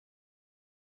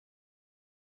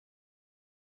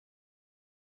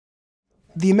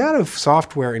The amount of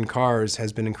software in cars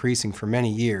has been increasing for many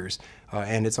years,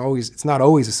 and it's not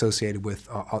always associated with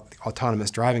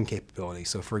autonomous driving capability.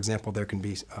 So, for example, there can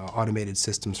be automated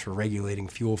systems for regulating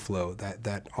fuel flow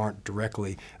that aren't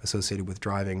directly associated with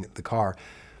driving the car.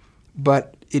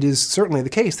 But it is certainly the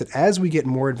case that as we get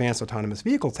more advanced autonomous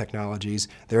vehicle technologies,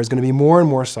 there's going to be more and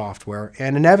more software,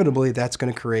 and inevitably that's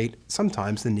going to create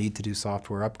sometimes the need to do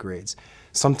software upgrades.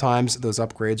 Sometimes those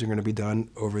upgrades are going to be done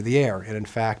over the air, and in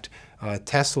fact,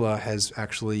 Tesla has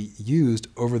actually used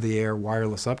over-the-air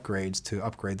wireless upgrades to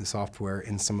upgrade the software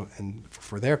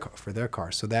for their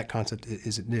cars. So that concept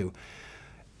isn't new.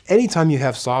 Anytime you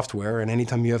have software and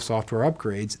anytime you have software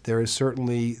upgrades, there is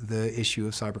certainly the issue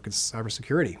of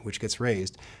cybersecurity, which gets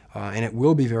raised. And it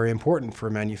will be very important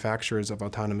for manufacturers of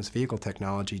autonomous vehicle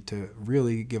technology to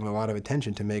really give a lot of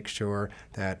attention to make sure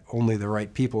that only the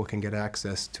right people can get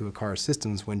access to a car's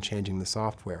systems when changing the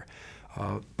software.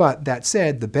 But that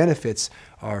said, the benefits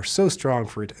are so strong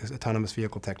for autonomous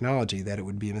vehicle technology that it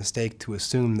would be a mistake to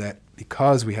assume that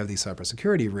because we have these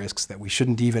cybersecurity risks that we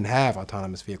shouldn't even have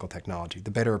autonomous vehicle technology.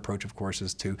 The better approach, of course,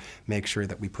 is to make sure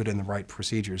that we put in the right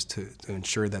procedures to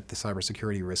ensure that the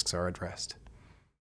cybersecurity risks are addressed.